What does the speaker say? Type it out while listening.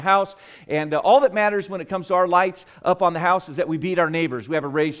house, and all that matters when it comes to our lights up on the house is that we beat our neighbors. We have a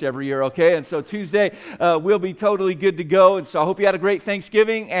race every year, okay? And so Tuesday we'll be totally good to go, and so I hope you had a great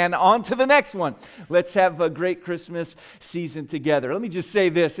Thanksgiving, and on to the next one. Let's have a great Christmas season together. Let me just say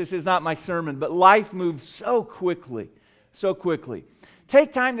this is not my sermon, but life moves so quickly, so quickly.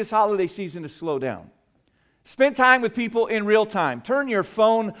 Take time this holiday season to slow down. Spend time with people in real time. Turn your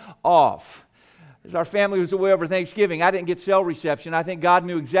phone off. As our family was away over Thanksgiving, I didn't get cell reception. I think God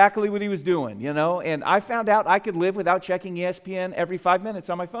knew exactly what he was doing, and I found out I could live without checking ESPN every 5 minutes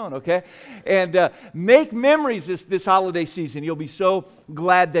on my phone, okay? And make memories this holiday season. You'll be so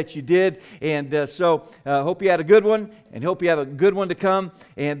glad that you did. And so hope you had a good one, and hope you have a good one to come.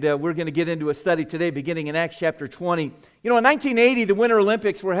 And we're going to get into a study today beginning in Acts chapter 20. In 1980, the Winter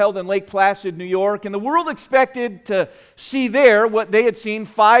Olympics were held in Lake Placid, New York, and the world expected to see there what they had seen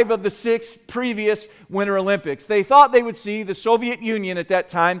 5 of the 6 previous Winter Olympics. They thought they would see the Soviet Union at that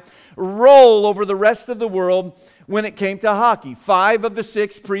time roll over the rest of the world when it came to hockey. 5 of the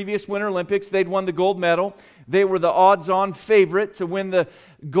 6 previous Winter Olympics, they'd won the gold medal. They were the odds-on favorite to win the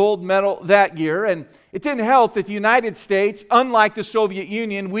gold medal that year. And it didn't help that the United States, unlike the Soviet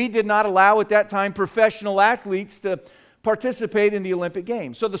Union, we did not allow at that time professional athletes to participate in the Olympic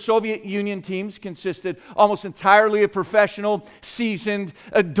Games. So the Soviet Union teams consisted almost entirely of professional, seasoned,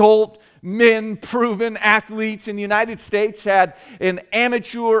 adult, men-proven athletes. And the United States had an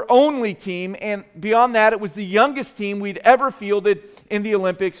amateur-only team, and beyond that, it was the youngest team we'd ever fielded in the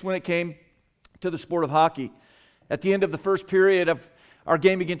Olympics when it came to the sport of hockey. At the end of the first period of our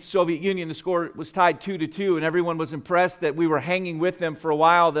game against the Soviet Union, the score was tied 2-2, and everyone was impressed that we were hanging with them for a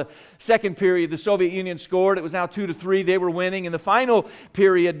while. The second period, the Soviet Union scored. It was now 2-3. They were winning. In the final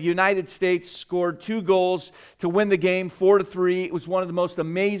period, the United States scored 2 goals to win the game, 4-3. It was one of the most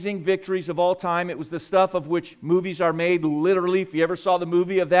amazing victories of all time. It was the stuff of which movies are made, literally. If you ever saw the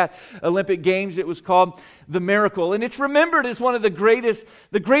movie of that Olympic Games, it was called The Miracle. And it's remembered as one of the greatest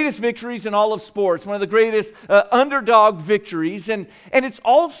victories in all of sports, one of the greatest underdog victories. And it's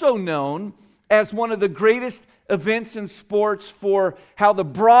also known as one of the greatest events in sports for how the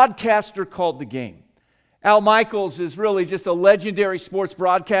broadcaster called the game. Al Michaels is really just a legendary sports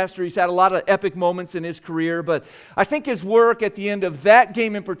broadcaster. He's had a lot of epic moments in his career, but I think his work at the end of that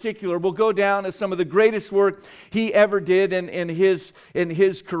game in particular will go down as some of the greatest work he ever did in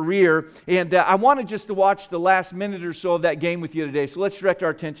his career. And I wanted just to watch the last minute or so of that game with you today, so let's direct our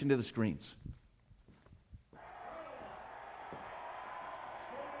attention to the screens.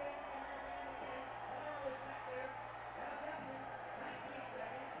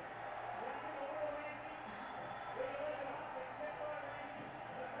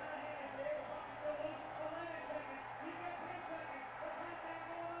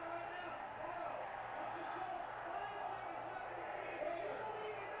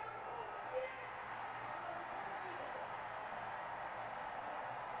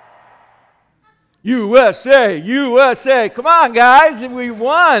 USA, USA. Come on, guys, we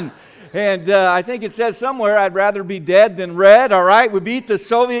won. And I think it says somewhere, I'd rather be dead than red, all right? We beat the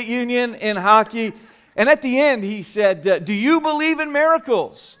Soviet Union in hockey. And at the end, he said, do you believe in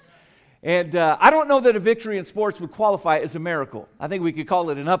miracles? And I don't know that a victory in sports would qualify as a miracle. I think we could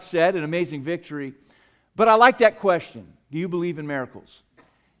call it an upset, an amazing victory. But I like that question. Do you believe in miracles?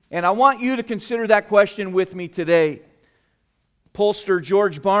 And I want you to consider that question with me today. Pollster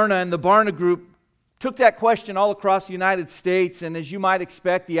George Barna and the Barna Group took that question all across the United States, and as you might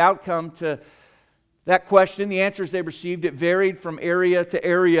expect, the outcome to that question, the answers they received, it varied from area to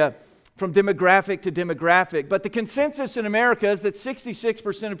area, from demographic to demographic. But the consensus in America is that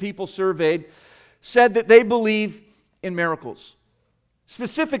 66% of people surveyed said that they believe in miracles.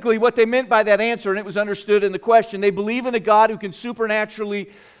 Specifically, what they meant by that answer, and it was understood in the question, they believe in a God who can supernaturally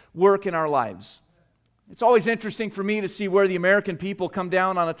work in our lives. It's always interesting for me to see where the American people come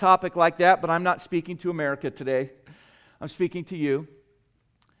down on a topic like that, but I'm not speaking to America today. I'm speaking to you.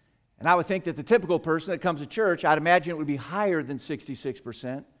 And I would think that the typical person that comes to church, I'd imagine it would be higher than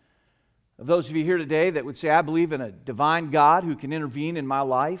 66%. Of those of you here today that would say, I believe in a divine God who can intervene in my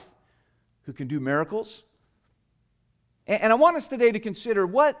life, who can do miracles. And I want us today to consider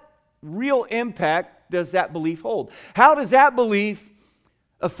what real impact does that belief hold? How does that belief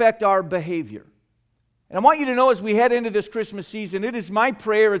affect our behavior? And I want you to know as we head into this Christmas season, it is my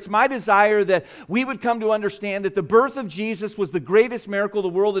prayer, it's my desire that we would come to understand that the birth of Jesus was the greatest miracle the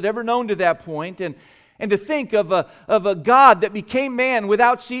world had ever known to that point, and to think of a God that became man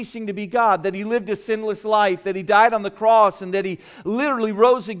without ceasing to be God, that He lived a sinless life, that He died on the cross, and that He literally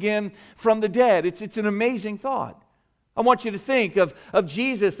rose again from the dead. It's an amazing thought. I want you to think of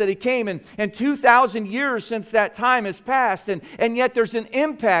Jesus, that He came, and 2,000 years since that time has passed, and yet there's an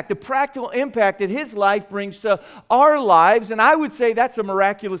impact, a practical impact that His life brings to our lives, and I would say that's a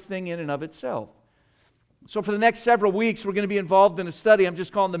miraculous thing in and of itself. So for the next several weeks, we're going to be involved in a study I'm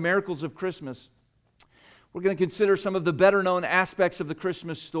just calling The Miracles of Christmas. We're going to consider some of the better-known aspects of the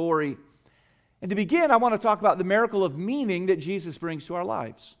Christmas story. And to begin, I want to talk about the miracle of meaning that Jesus brings to our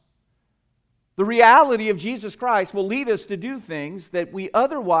lives. The reality of Jesus Christ will lead us to do things that we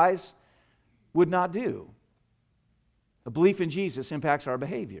otherwise would not do. A belief in Jesus impacts our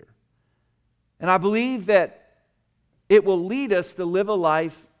behavior. And I believe that it will lead us to live a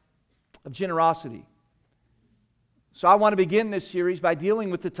life of generosity. So I want to begin this series by dealing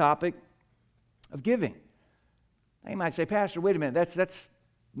with the topic of giving. Now you might say, Pastor, wait a minute, that's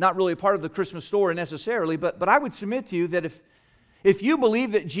not really a part of the Christmas story necessarily, but I would submit to you that if you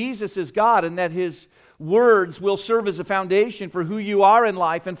believe that Jesus is God and that His words will serve as a foundation for who you are in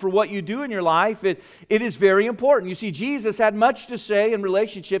life and for what you do in your life, it is very important. You see, Jesus had much to say in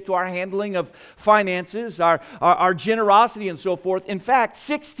relationship to our handling of finances, our generosity and so forth. In fact,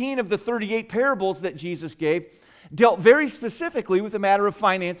 16 of the 38 parables that Jesus gave dealt very specifically with the matter of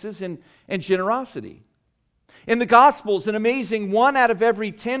finances and generosity. In the Gospels, an amazing 1 out of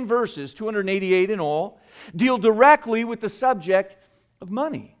every 10 verses, 288 in all, deal directly with the subject of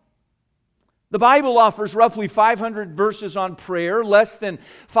money. The Bible offers roughly 500 verses on prayer, less than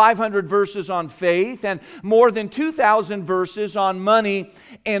 500 verses on faith, and more than 2,000 verses on money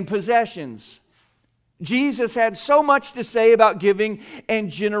and possessions. Jesus had so much to say about giving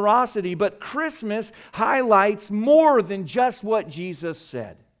and generosity, but Christmas highlights more than just what Jesus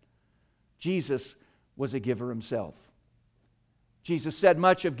said. Jesus was a giver Himself. Jesus said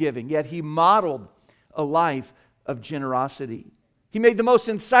much of giving, yet He modeled a life of generosity. He made the most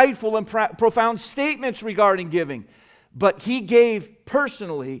insightful and profound statements regarding giving, but He gave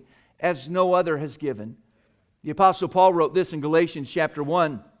personally as no other has given. The Apostle Paul wrote this in Galatians chapter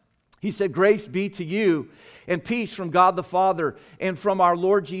 1. He said, "Grace be to you and peace from God the Father and from our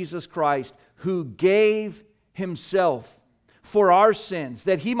Lord Jesus Christ, who gave Himself for our sins,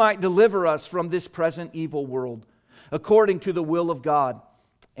 that He might deliver us from this present evil world, according to the will of God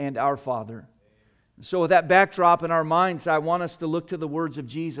and our Father." So with that backdrop in our minds, I want us to look to the words of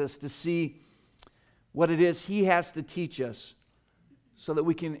Jesus to see what it is He has to teach us so that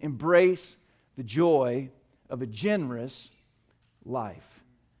we can embrace the joy of a generous life.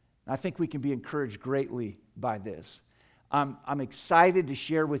 I think we can be encouraged greatly by this. I'm excited to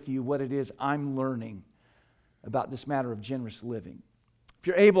share with you what it is I'm learning about this matter of generous living. If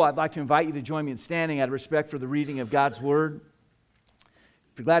you're able, I'd like to invite you to join me in standing out of respect for the reading of God's Word.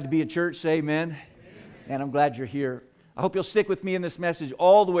 If you're glad to be in church, say amen. And I'm glad you're here. I hope you'll stick with me in this message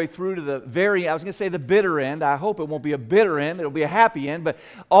all the way through to the I was going to say the bitter end. I hope it won't be a bitter end. It'll be a happy end, but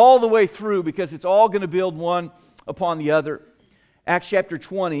all the way through, because it's all going to build one upon the other. Acts chapter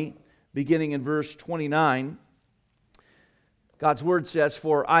 20, beginning in verse 29. God's Word says,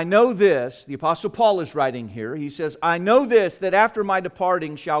 "For I know this," the Apostle Paul is writing here, he says, "I know this, that after my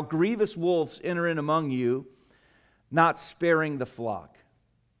departing shall grievous wolves enter in among you, not sparing the flock.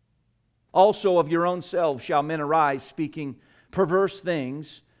 Also of your own selves shall men arise, speaking perverse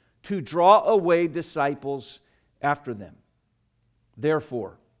things, to draw away disciples after them.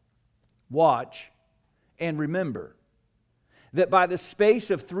 Therefore, watch and remember that by the space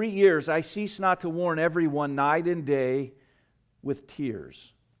of 3 years I cease not to warn everyone night and day with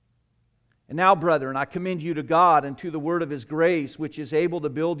tears. And now, brethren, I commend you to God and to the word of His grace, which is able to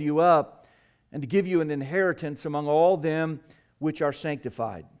build you up and to give you an inheritance among all them which are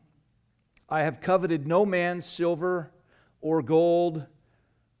sanctified. I have coveted no man's silver or gold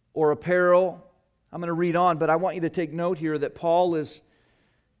or apparel." I'm going to read on, but I want you to take note here that Paul is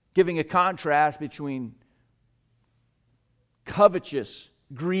giving a contrast between covetous,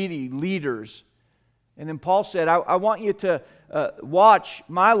 greedy leaders. And then Paul said, I want you to watch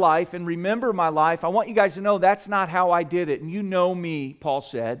my life and remember my life. I want you guys to know that's not how I did it. And you know me, Paul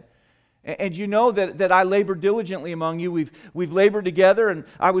said. And you know that I labored diligently among you. We've labored together, and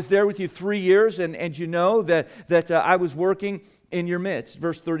I was there with you 3 years, and you know that I was working in your midst.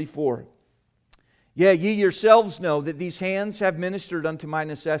 Verse 34. "Yea, ye yourselves know that these hands have ministered unto my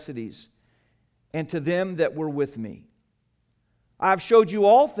necessities, and to them that were with me. I have showed you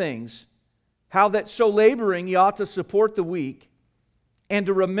all things, how that so laboring ye ought to support the weak, and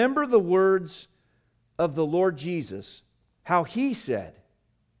to remember the words of the Lord Jesus, how He said,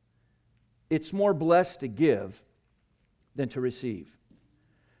 it's more blessed to give than to receive."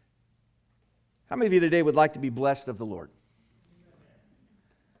 How many of you today would like to be blessed of the Lord?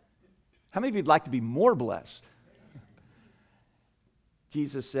 How many of you would like to be more blessed?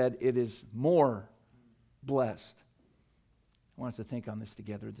 Jesus said it is more blessed. I want us to think on this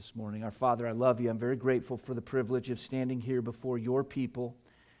together this morning. Our Father, I love you. I'm very grateful for the privilege of standing here before your people.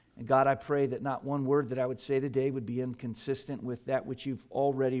 And God, I pray that not one word that I would say today would be inconsistent with that which you've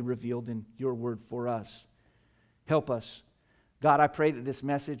already revealed in your word for us. Help us. God, I pray that this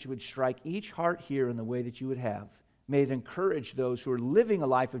message would strike each heart here in the way that you would have. May it encourage those who are living a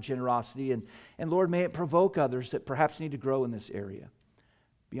life of generosity. And Lord, may it provoke others that perhaps need to grow in this area.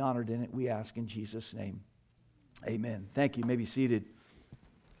 Be honored in it, we ask in Jesus' name. Amen. Thank you. You may be seated.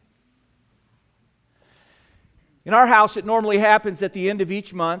 In our house, it normally happens at the end of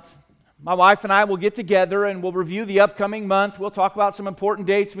each month. My wife and I will get together and we'll review the upcoming month. We'll talk about some important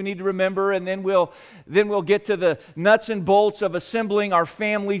dates we need to remember, and then we'll get to the nuts and bolts of assembling our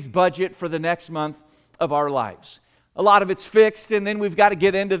family's budget for the next month of our lives. A lot of it's fixed, and then we've got to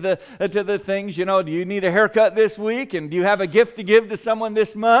get into the things, do you need a haircut this week? And do you have a gift to give to someone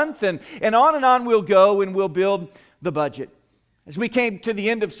this month? And on we'll go, and we'll build the budget. As we came to the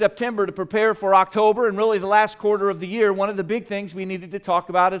end of September to prepare for October and really the last quarter of the year, one of the big things we needed to talk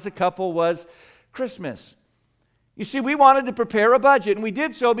about as a couple was Christmas. You see, we wanted to prepare a budget, and we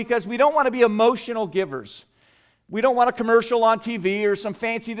did so because we don't want to be emotional givers. We don't want a commercial on TV or some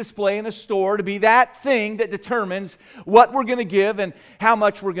fancy display in a store to be that thing that determines what we're going to give and how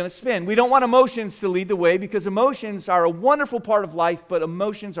much we're going to spend. We don't want emotions to lead the way, because emotions are a wonderful part of life, but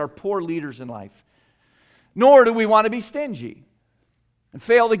emotions are poor leaders in life. Nor do we want to be stingy and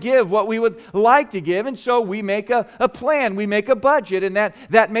fail to give what we would like to give. And so we make a plan, we make a budget, and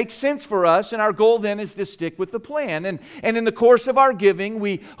that makes sense for us. And our goal then is to stick with the plan. And in the course of our giving,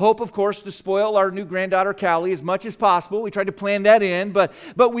 we hope, of course, to spoil our new granddaughter, Callie, as much as possible. We try to plan that in, but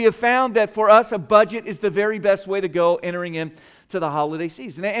we have found that for us, a budget is the very best way to go entering into the holiday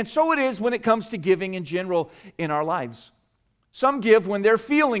season. And so it is when it comes to giving in general in our lives. Some give when they're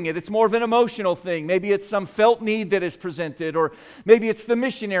feeling it. It's more of an emotional thing. Maybe it's some felt need that is presented, or maybe it's the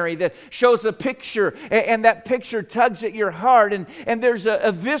missionary that shows a picture, and that picture tugs at your heart, and there's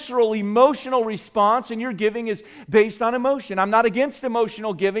a visceral, emotional response, and your giving is based on emotion. I'm not against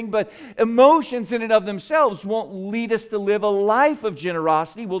emotional giving, but emotions in and of themselves won't lead us to live a life of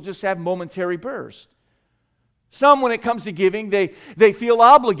generosity. We'll just have momentary bursts. Some, when it comes to giving, they feel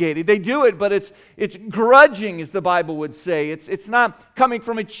obligated. They do it, but it's grudging, as the Bible would say. It's not coming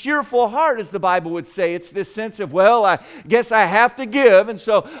from a cheerful heart, as the Bible would say. It's this sense of, well, I guess I have to give, and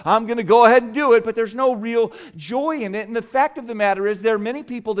so I'm going to go ahead and do it, but there's no real joy in it. And the fact of the matter is, there are many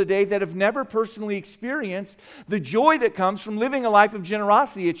people today that have never personally experienced the joy that comes from living a life of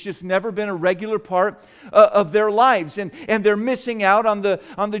generosity. It's just never been a regular part of their lives, and they're missing out on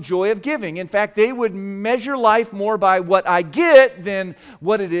the joy of giving. In fact, they would measure life more by what I get than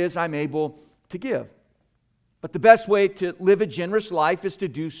what it is I'm able to give. But the best way to live a generous life is to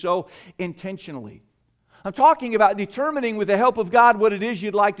do so intentionally. I'm talking about determining with the help of God what it is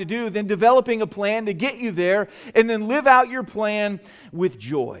you'd like to do, then developing a plan to get you there, and then live out your plan with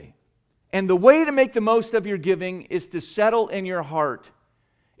joy. And the way to make the most of your giving is to settle in your heart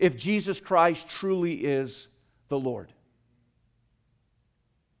if Jesus Christ truly is the Lord.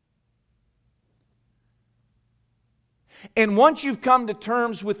 And once you've come to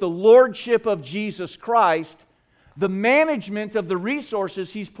terms with the lordship of Jesus Christ, the management of the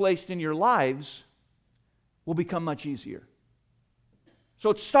resources He's placed in your lives will become much easier.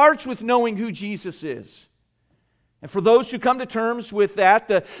 So it starts with knowing who Jesus is. And for those who come to terms with that,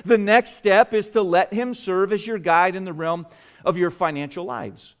 the next step is to let Him serve as your guide in the realm of your financial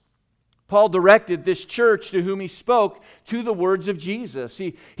lives. Paul directed this church to whom he spoke to the words of Jesus.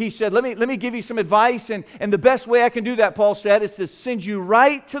 He said, let me give you some advice, and the best way I can do that, Paul said, is to send you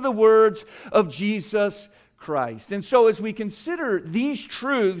right to the words of Jesus Christ. And so as we consider these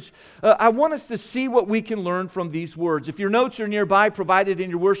truths, I want us to see what we can learn from these words. If your notes are nearby, provided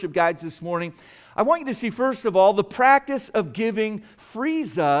in your worship guides this morning, I want you to see, first of all, the practice of giving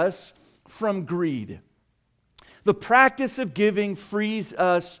frees us from greed. The practice of giving frees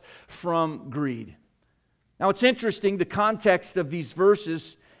us from greed. Now, it's interesting, the context of these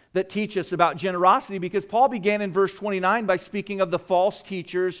verses that teach us about generosity, because Paul began in verse 29 by speaking of the false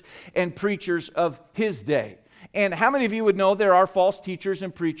teachers and preachers of his day. And how many of you would know there are false teachers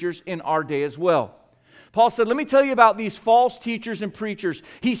and preachers in our day as well? Paul said, let me tell you about these false teachers and preachers.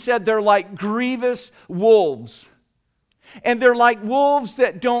 He said they're like grievous wolves. And they're like wolves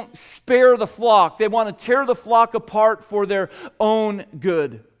that don't spare the flock. They want to tear the flock apart for their own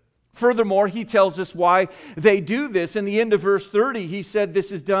good. Furthermore, he tells us why they do this. In the end of verse 30, he said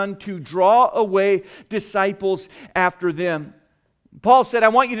this is done to draw away disciples after them. Paul said, I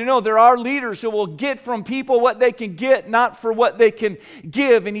want you to know there are leaders who will get from people what they can get, not for what they can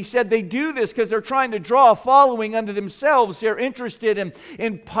give. And he said they do this because they're trying to draw a following unto themselves. They're interested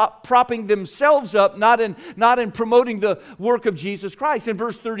in propping themselves up, not in promoting the work of Jesus Christ. In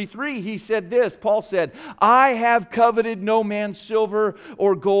verse 33, he said this, Paul said, I have coveted no man's silver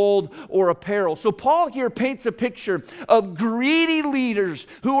or gold or apparel. So Paul here paints a picture of greedy leaders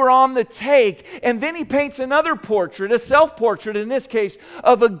who are on the take. And then he paints another portrait, a self-portrait in this case,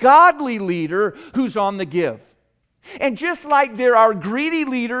 of a godly leader who's on the give. And just like there are greedy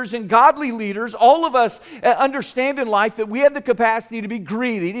leaders and godly leaders, all of us understand in life that we have the capacity to be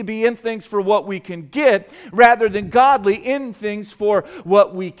greedy, to be in things for what we can get, rather than godly in things for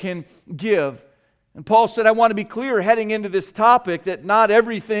what we can give. And Paul said, I want to be clear heading into this topic that not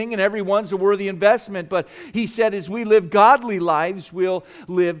everything and everyone's a worthy investment, but he said as we live godly lives, we'll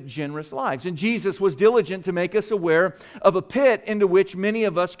live generous lives. And Jesus was diligent to make us aware of a pit into which many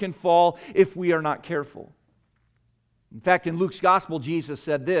of us can fall if we are not careful. In fact, in Luke's gospel, Jesus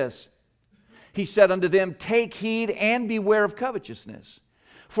said this. He said unto them, take heed and beware of covetousness,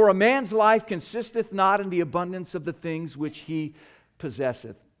 for a man's life consisteth not in the abundance of the things which he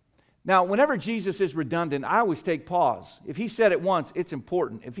possesseth. Now, whenever Jesus is redundant, I always take pause. If he said it once, it's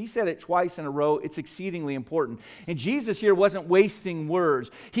important. If he said it twice in a row, it's exceedingly important. And Jesus here wasn't wasting words.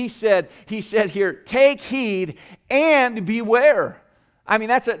 He said here, take heed and beware. I mean,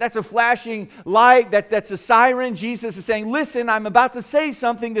 that's a flashing light, that's a siren. Jesus is saying, listen, I'm about to say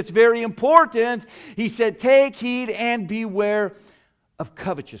something that's very important. He said, take heed and beware of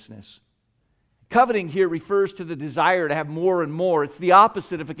covetousness. Coveting here refers to the desire to have more and more. It's the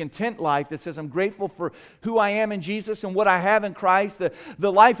opposite of a content life that says, I'm grateful for who I am in Jesus and what I have in Christ.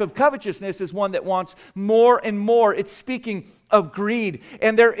 The life of covetousness is one that wants more and more. It's speaking of greed.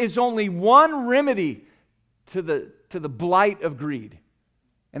 And there is only one remedy to the blight of greed,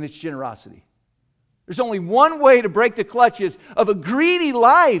 and it's generosity. There's only one way to break the clutches of a greedy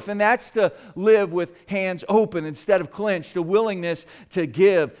life, and that's to live with hands open instead of clenched, a willingness to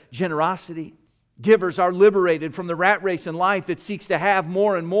give, generosity. Givers are liberated from the rat race in life that seeks to have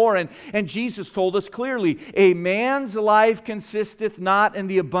more and more. And Jesus told us clearly, a man's life consisteth not in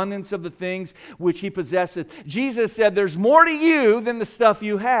the abundance of the things which he possesseth. Jesus said there's more to you than the stuff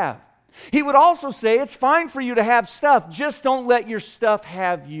you have. He would also say it's fine for you to have stuff, just don't let your stuff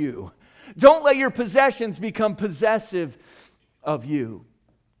have you. Don't let your possessions become possessive of you.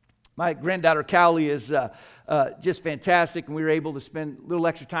 My granddaughter Callie is just fantastic, and we were able to spend a little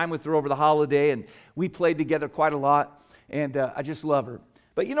extra time with her over the holiday, and we played together quite a lot, and I just love her.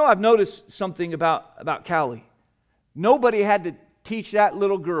 But you know, I've noticed something about Callie. Nobody had to teach that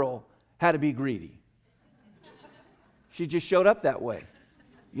little girl how to be greedy. She just showed up that way,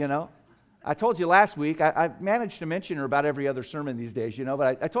 you know. I told you last week, I managed to mention her about every other sermon these days, you know,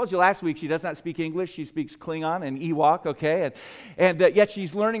 but I told you last week she does not speak English. She speaks Klingon and Ewok, okay? And yet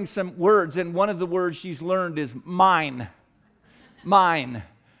she's learning some words, and one of the words she's learned is mine. Mine.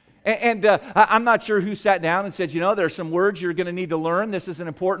 And I'm not sure who sat down and said, you know, there's some words you're going to need to learn. This is an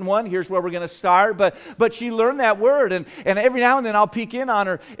important one. Here's where we're going to start. But she learned that word. And every now and then I'll peek in on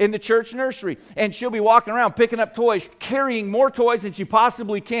her in the church nursery. And she'll be walking around picking up toys, carrying more toys than she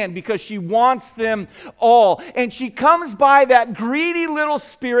possibly can because she wants them all. And she comes by that greedy little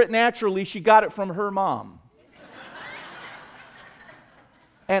spirit naturally. She got it from her mom.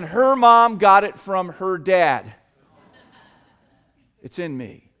 And her mom got it from her dad. It's in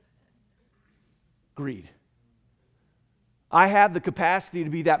me. Greed. I have the capacity to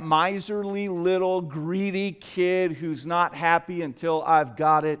be that miserly little greedy kid who's not happy until I've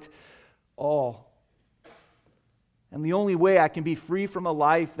got it all. And the only way I can be free from a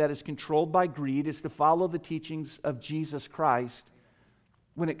life that is controlled by greed is to follow the teachings of Jesus Christ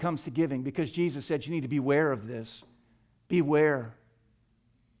when it comes to giving, because Jesus said you need to beware of this. Beware.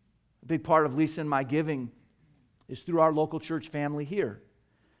 A big part of Lisa and my giving is through our local church family here.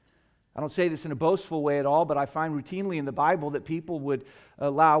 I don't say this in a boastful way at all, but I find routinely in the Bible that people would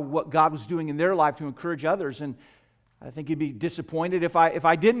allow what God was doing in their life to encourage others. And I think you'd be disappointed if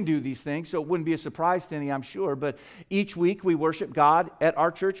I didn't do these things, so it wouldn't be a surprise to any, I'm sure. But each week we worship God at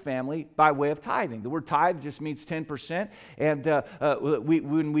our church family by way of tithing. The word tithe just means 10%. And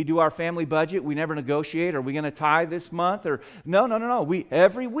when we do our family budget, we never negotiate. Are we going to tithe this month? Or no.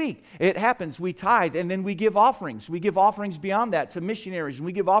 Every week it happens. We tithe, and then we give offerings. We give offerings beyond that to missionaries, and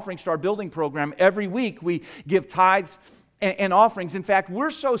we give offerings to our building program. Every week we give tithes and offerings. In fact,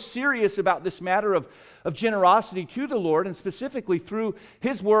 we're so serious about this matter of of generosity to the Lord, and specifically through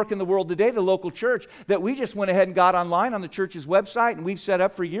His work in the world today, the local church, that we just went ahead and got online on the church's website, and we've set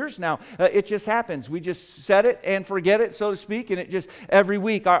up for years now. It just happens. We just set it and forget it, so to speak, and it just, every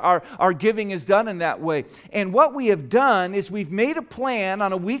week, our giving is done in that way. And what we have done is we've made a plan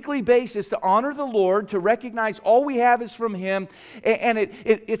on a weekly basis to honor the Lord, to recognize all we have is from Him, and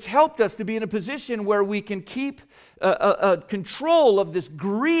it's helped us to be in a position where we can keep control of this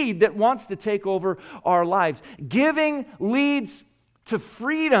greed that wants to take over our lives. Giving leads to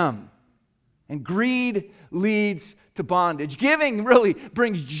freedom, and greed leads to bondage. Giving really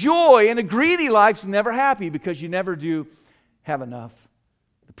brings joy, and a greedy life's never happy because you never do have enough.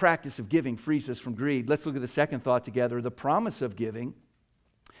 The practice of giving frees us from greed. Let's look at the second thought together. The promise of giving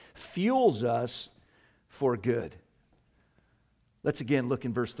fuels us for good. Let's again look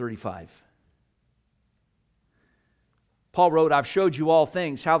in verse 35. Paul wrote, I've showed you all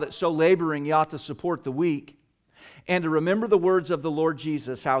things, how that so laboring you ought to support the weak, and to remember the words of the Lord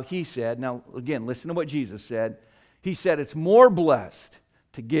Jesus, how He said, now again, listen to what Jesus said. He said, it's more blessed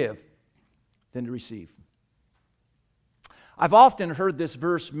to give than to receive. I've often heard this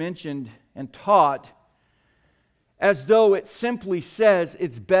verse mentioned and taught as though it simply says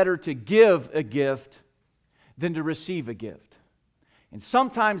it's better to give a gift than to receive a gift. And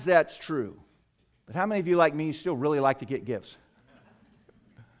sometimes that's true. But how many of you, like me, still really like to get gifts?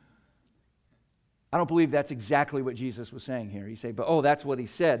 I don't believe that's exactly what Jesus was saying here. You say, but that's what He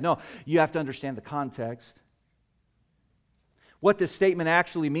said. No, you have to understand the context. What this statement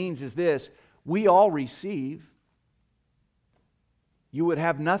actually means is this: we all receive. You would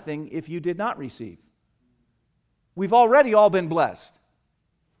have nothing if you did not receive. We've already all been blessed.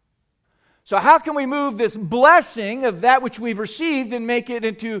 So how can we move this blessing of that which we've received and make it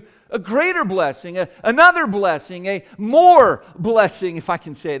into a greater blessing, another blessing, a more blessing, if I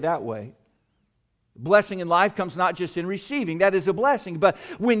can say it that way? Blessing in life comes not just in receiving. That is a blessing. But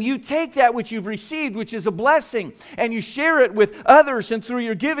when you take that which you've received, which is a blessing, and you share it with others, and through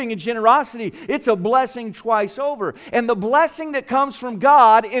your giving and generosity, it's a blessing twice over. And the blessing that comes from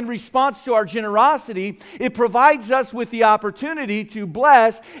God in response to our generosity, it provides us with the opportunity to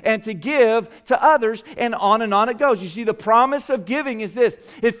bless and to give to others, and on it goes. You see, the promise of giving is this: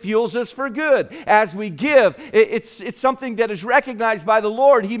 it fuels us for good. As we give, it's something that is recognized by the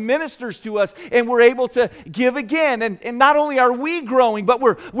Lord. He ministers to us, and we're able to give again. And not only are we growing, but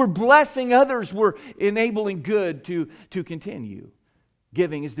we're blessing others. We're enabling good to continue.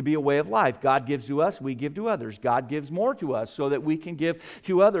 Giving is to be a way of life. God gives to us, we give to others. God gives more to us so that we can give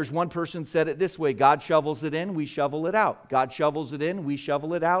to others. One person said it this way: God shovels it in, we shovel it out. God shovels it in, we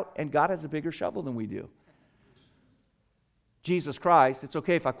shovel it out, and God has a bigger shovel than we do. Jesus Christ, it's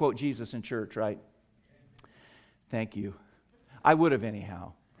okay if I quote Jesus in church, right? Thank you. I would have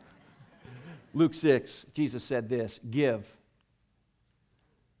anyhow. Luke 6, Jesus said this: give.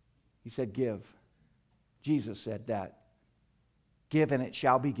 He said, give. Jesus said that. Give, and it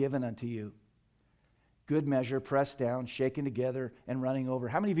shall be given unto you. Good measure, pressed down, shaken together, and running over.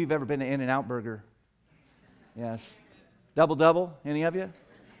 How many of you have ever been to In-N-Out Burger? Yes. Double? Any of you?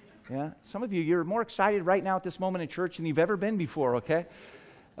 Yeah. Some of you, you're more excited right now at this moment in church than you've ever been before, okay?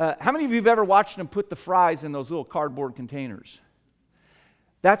 How many of you have ever watched them put the fries in those little cardboard containers?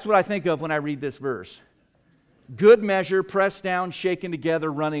 That's what I think of when I read this verse. Good measure, pressed down, shaken together,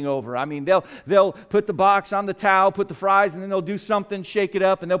 running over. I mean, they'll put the box on the towel, put the fries, and then they'll do something, shake it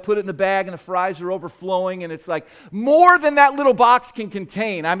up, and they'll put it in the bag, and the fries are overflowing, and it's like more than that little box can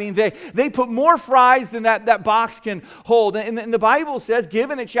contain. I mean, they put more fries than that box can hold. And the Bible says,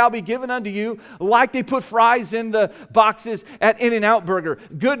 give and it shall be given unto you, like they put fries in the boxes at In-N-Out Burger.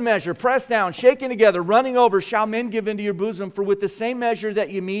 Good measure, pressed down, shaken together, running over, shall men give into your bosom, for with the same measure that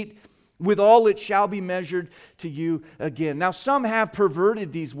you meet, with all it shall be measured to you again. Now, some have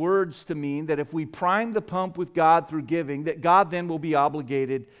perverted these words to mean that if we prime the pump with God through giving, that God then will be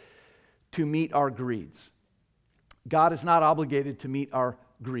obligated to meet our greeds. God is not obligated to meet our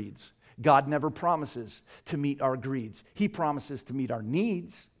greeds. God never promises to meet our greeds. He promises to meet our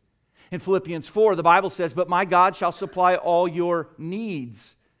needs. In Philippians 4, the Bible says, but my God shall supply all your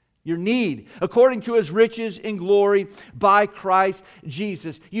needs. Your need, according to His riches in glory by Christ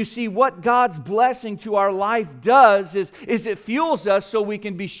Jesus. You see, what God's blessing to our life does is it fuels us so we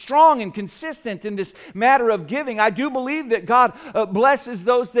can be strong and consistent in this matter of giving. I do believe that God blesses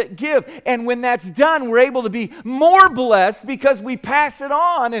those that give. And when that's done, we're able to be more blessed because we pass it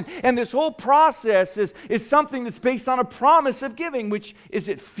on. And this whole process is something that's based on a promise of giving, which is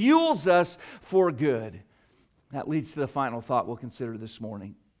it fuels us for good. That leads to the final thought we'll consider this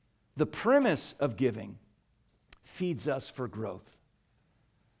morning. The premise of giving feeds us for growth.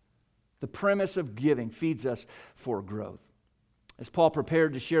 The premise of giving feeds us for growth. As Paul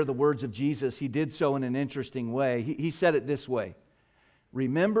prepared to share the words of Jesus, he did so in an interesting way. He said it this way: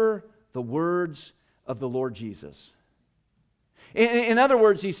 remember the words of the Lord Jesus. In other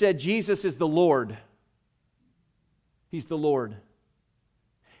words, he said, Jesus is the Lord. He's the Lord.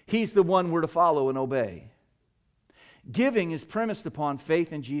 He's the one we're to follow and obey. Giving is premised upon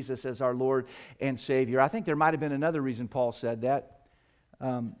faith in Jesus as our Lord and Savior. I think there might have been another reason Paul said that.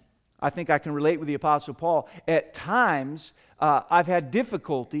 I think I can relate with the Apostle Paul. At times, I've had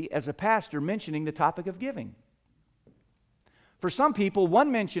difficulty as a pastor mentioning the topic of giving. For some people,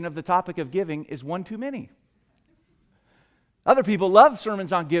 one mention of the topic of giving is one too many. Other people love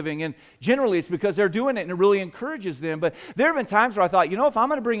sermons on giving, and generally it's because they're doing it and it really encourages them. But there have been times where I thought, if I'm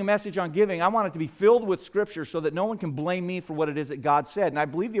going to bring a message on giving, I want it to be filled with Scripture so that no one can blame me for what it is that God said. And I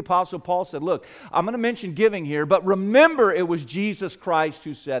believe the Apostle Paul said, look, I'm going to mention giving here, but remember it was Jesus Christ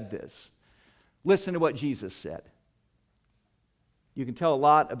who said this. Listen to what Jesus said. You can tell a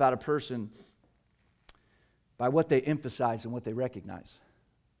lot about a person by what they emphasize and what they recognize.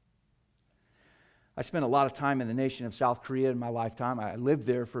 I spent a lot of time in the nation of South Korea in my lifetime. I lived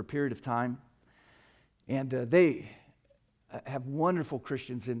there for a period of time. And they have wonderful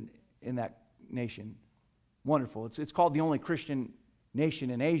Christians in that nation. Wonderful. It's called the only Christian nation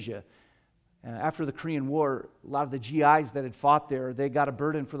in Asia. After the Korean War, a lot of the GIs that had fought there, they got a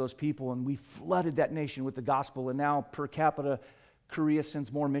burden for those people, and we flooded that nation with the gospel. And now, per capita, Korea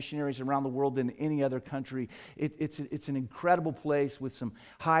sends more missionaries around the world than any other country. It's an incredible place with some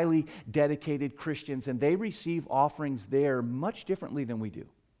highly dedicated Christians, and they receive offerings there much differently than we do.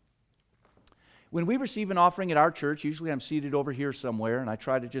 When we receive an offering at our church, usually I'm seated over here somewhere, and I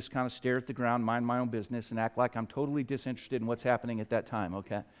try to just kind of stare at the ground, mind my own business, and act like I'm totally disinterested in what's happening at that time,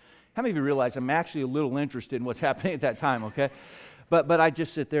 okay? How many of you realize I'm actually a little interested in what's happening at that time, okay? But I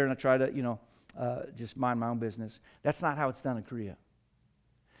just sit there and I try to, just mind my own business. That's not how it's done in Korea.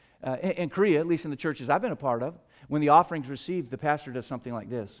 In Korea, at least in the churches I've been a part of, when the offering's received, the pastor does something like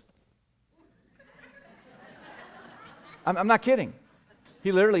this. I'm not kidding.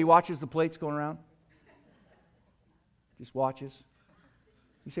 He literally watches the plates going around. Just watches.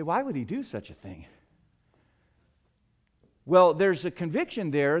 You say, why would he do such a thing? Well, there's a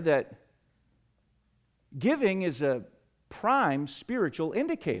conviction there that giving is a prime spiritual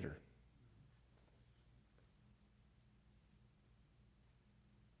indicator.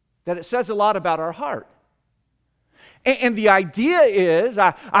 That it says a lot about our heart. And the idea is,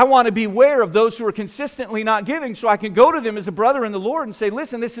 I want to be aware of those who are consistently not giving so I can go to them as a brother in the Lord and say,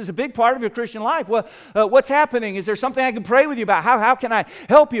 listen, this is a big part of your Christian life. Well, what's happening? Is there something I can pray with you about? How can I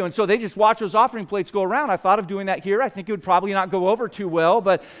help you? And so they just watch those offering plates go around. I thought of doing that here. I think it would probably not go over too well,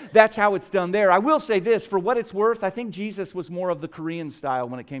 but that's how it's done there. I will say this, for what it's worth, I think Jesus was more of the Korean style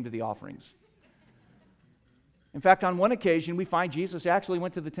when it came to the offerings. In fact, on one occasion, we find Jesus actually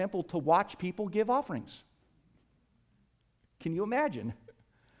went to the temple to watch people give offerings. Can you imagine?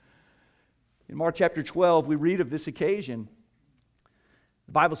 In Mark chapter 12, we read of this occasion.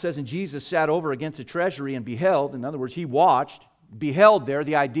 The Bible says, and Jesus sat over against a treasury and beheld, in other words, he watched, beheld there,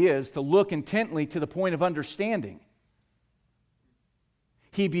 the idea is to look intently to the point of understanding.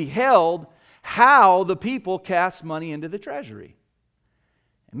 He beheld how the people cast money into the treasury.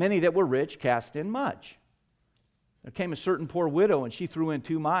 And many that were rich cast in much. There came a certain poor widow, and she threw in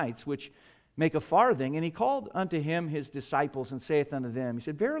 2 mites, which make a farthing. And he called unto him his disciples, and saith unto them, he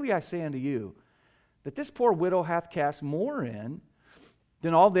said, verily I say unto you, that this poor widow hath cast more in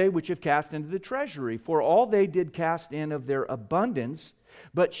than all they which have cast into the treasury. For all they did cast in of their abundance,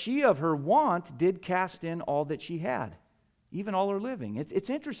 but she of her want did cast in all that she had, even all her living.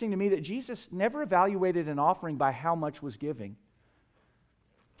 It's interesting to me that Jesus never evaluated an offering by how much was given.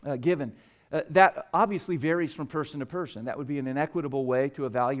 That obviously varies from person to person. That would be an inequitable way to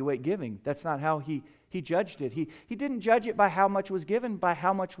evaluate giving. That's not how he judged it. He didn't judge it by how much was given, by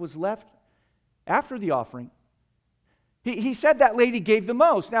how much was left after the offering. He said that lady gave the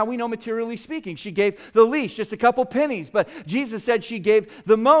most. Now we know, materially speaking, she gave the least, just a couple pennies. But Jesus said she gave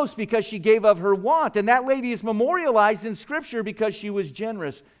the most because she gave of her want. And that lady is memorialized in Scripture because she was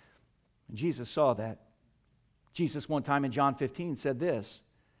generous. And Jesus saw that. Jesus one time in John 15 said this,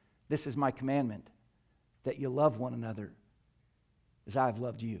 this is my commandment, that you love one another as I have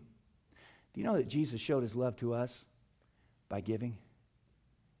loved you. Do you know that Jesus showed his love to us by giving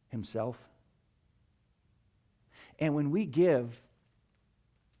himself? And when we give,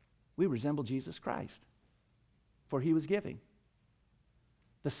 we resemble Jesus Christ, for he was giving.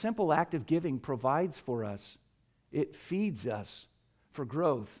 The simple act of giving provides for us. It feeds us for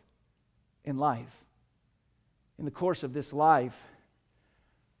growth in life. In the course of this life,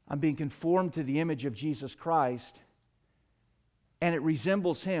 I'm being conformed to the image of Jesus Christ, and it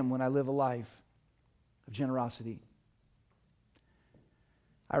resembles Him when I live a life of generosity.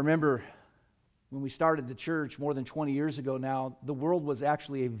 I remember when we started the church more than 20 years ago now, the world was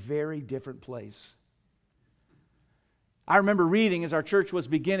actually a very different place. I remember reading as our church was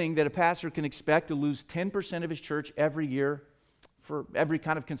beginning that a pastor can expect to lose 10% of his church every year for every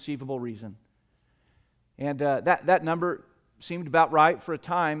kind of conceivable reason. And that number seemed about right for a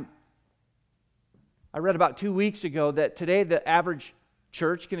time. I read about 2 weeks ago that today the average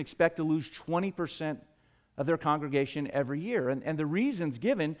church can expect to lose 20% of their congregation every year. And the reasons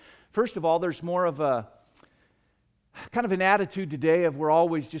given, first of all, there's more of a kind of an attitude today of we're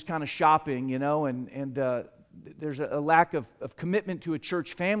always just kind of shopping, and there's a lack of commitment to a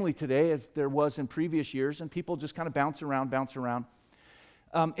church family today as there was in previous years, and people just kind of bounce around.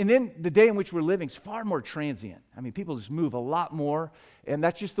 And then the day in which we're living is far more transient. I mean, people just move a lot more, and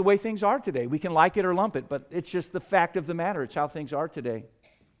that's just the way things are today. We can like it or lump it, but it's just the fact of the matter. It's how things are today.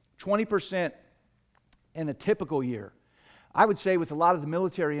 20% in a typical year. I would say with a lot of the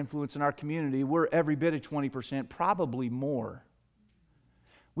military influence in our community, we're every bit of 20%, probably more.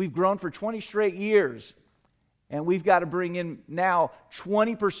 We've grown for 20 straight years, and we've got to bring in now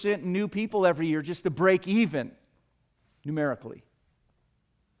 20% new people every year just to break even numerically.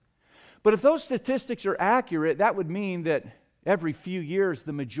 But if those statistics are accurate, that would mean that every few years,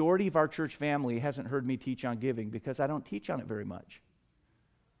 the majority of our church family hasn't heard me teach on giving because I don't teach on it very much.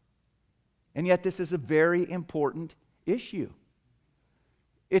 And yet this is a very important issue.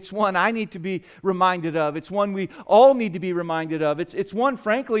 It's one I need to be reminded of. It's one we all need to be reminded of. It's one,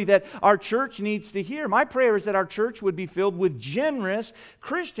 frankly, that our church needs to hear. My prayer is that our church would be filled with generous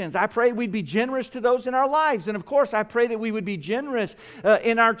Christians. I pray we'd be generous to those in our lives. And of course, I pray that we would be generous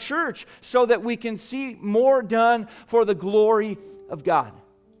in our church so that we can see more done for the glory of God.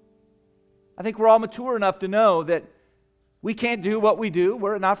 I think we're all mature enough to know that we can't do what we do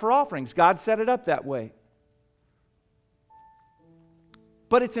were it not for offerings. God set it up that way.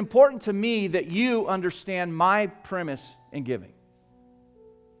 But it's important to me that you understand my premise in giving.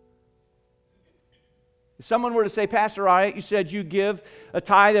 If someone were to say, Pastor, all right, you said you give a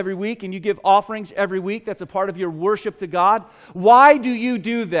tithe every week and you give offerings every week. That's a part of your worship to God. Why do you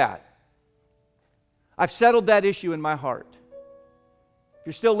do that? I've settled that issue in my heart. If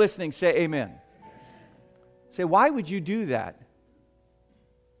you're still listening, say amen. Say, why would you do that?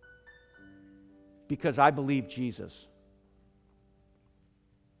 Because I believe Jesus.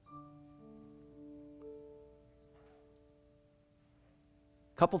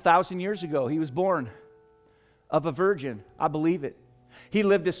 A couple thousand years ago, He was born of a virgin. I believe it. He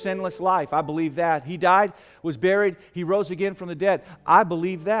lived a sinless life. I believe that. He died, was buried, He rose again from the dead. I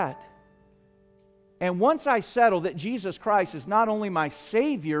believe that. And once I settle that Jesus Christ is not only my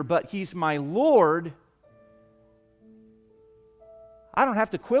Savior, but He's my Lord, I don't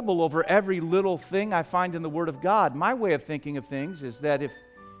have to quibble over every little thing I find in the Word of God. My way of thinking of things is that if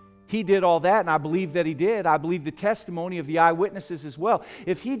He did all that, and I believe that He did, I believe the testimony of the eyewitnesses as well.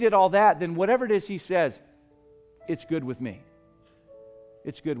 If He did all that, then whatever it is He says, it's good with me.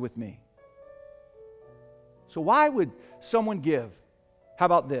 It's good with me. So why would someone give? How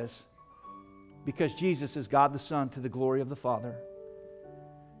about this? Because Jesus is God the Son to the glory of the Father.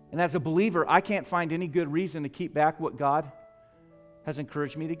 And as a believer, I can't find any good reason to keep back what God has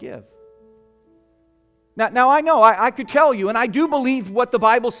encouraged me to give. Now I know, I could tell you, and I do believe what the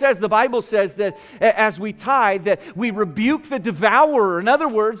Bible says. The Bible says that as we tithe, that we rebuke the devourer. In other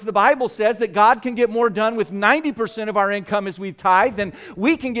words, the Bible says that God can get more done with 90% of our income as we tithe than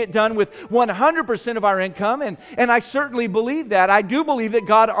we can get done with 100% of our income. And I certainly believe that. I do believe that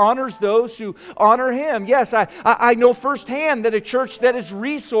God honors those who honor Him. Yes, I know firsthand that a church that is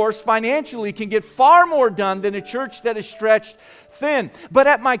resourced financially can get far more done than a church that is stretched thin. But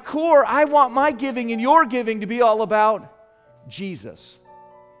at my core, I want my giving and your giving to be all about Jesus.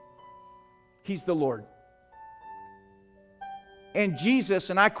 He's the Lord. And Jesus,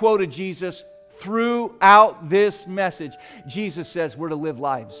 and I quoted Jesus throughout this message, Jesus says we're to live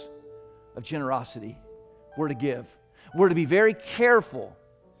lives of generosity. We're to give. We're to be very careful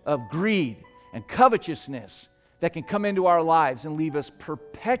of greed and covetousness that can come into our lives and leave us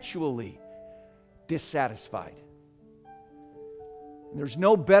perpetually dissatisfied. There's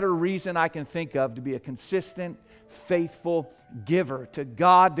no better reason I can think of to be a consistent, faithful giver to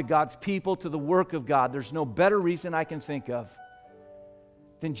God, to God's people, to the work of God. There's no better reason I can think of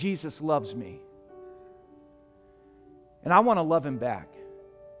than Jesus loves me. And I want to love Him back.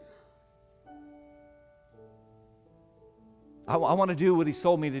 I want to do what He's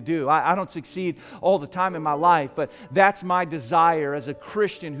told me to do. I don't succeed all the time in my life, but that's my desire as a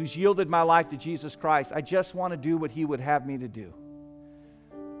Christian who's yielded my life to Jesus Christ. I just want to do what He would have me to do.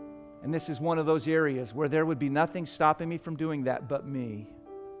 And this is one of those areas where there would be nothing stopping me from doing that but me.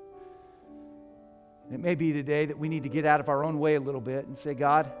 It may be today that we need to get out of our own way a little bit and say,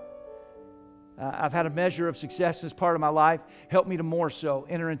 God, I've had a measure of success as part of my life. Help me to more so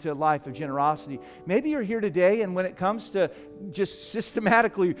enter into a life of generosity. Maybe you're here today, and when it comes to just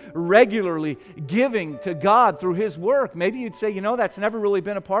systematically, regularly giving to God through His work, maybe you'd say, that's never really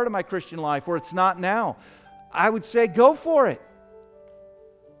been a part of my Christian life, or it's not now. I would say, go for it.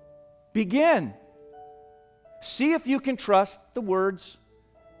 Begin. See if you can trust the words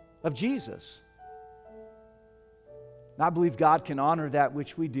of Jesus. And I believe God can honor that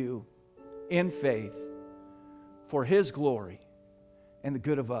which we do in faith for His glory and the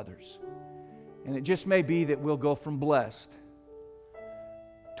good of others. And it just may be that we'll go from blessed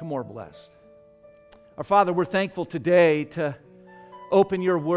to more blessed. Our Father, we're thankful today to open Your Word.